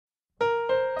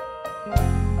I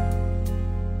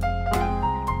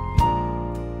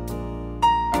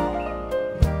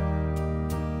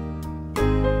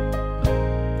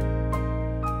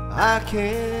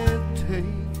can't take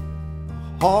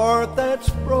a heart that's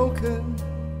broken,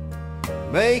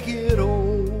 make it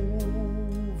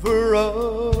over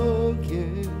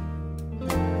again.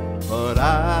 But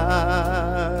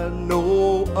I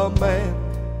know a man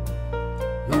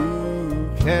who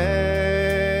can.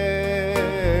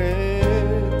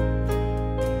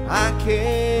 I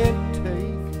can't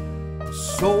take a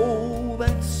soul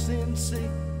that's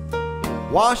sin-sick,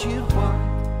 wash it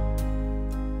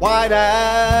white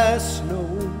as snow.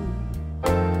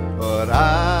 But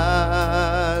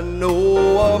I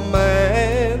know a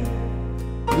man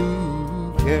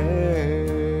who can.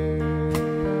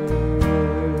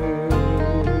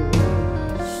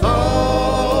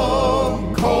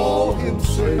 Some call him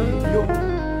Savior,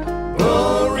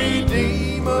 the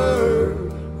Redeemer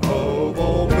of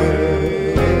all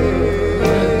men.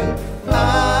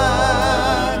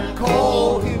 I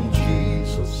call him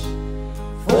Jesus,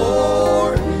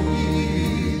 for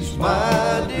he's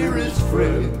my dearest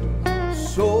friend.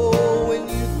 So when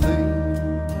you think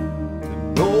that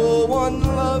no one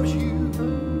loves you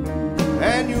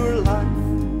and your life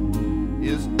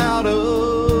is out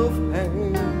of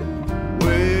hand,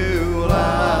 well,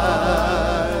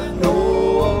 I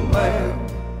know a man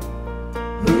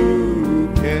who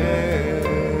can.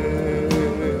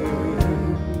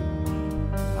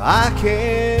 I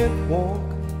can't walk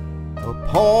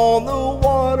upon the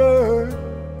water,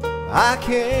 I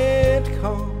can't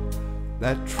calm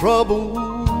that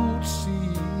troubled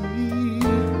sea,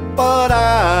 but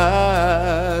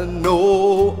I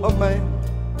know a man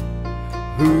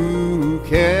who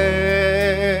can.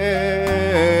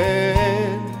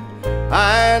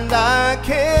 And I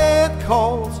can't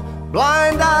cause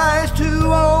blind eyes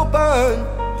to open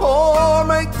or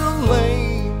make the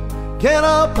lame get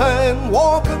up and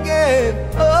walk again.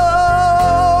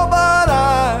 Oh, but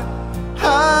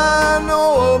I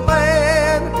know a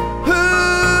man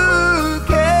who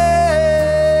can.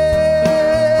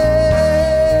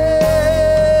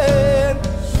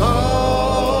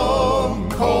 Some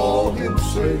call him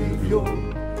Savior,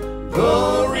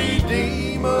 the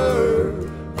Redeemer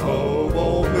of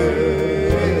all men.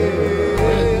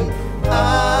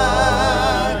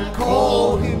 I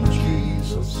call him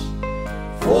Jesus,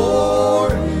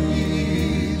 for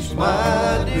he's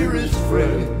my dearest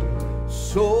friend.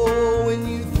 So when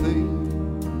you think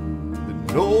that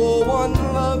no one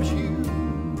loves you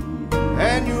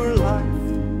and your life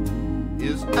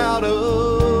is out of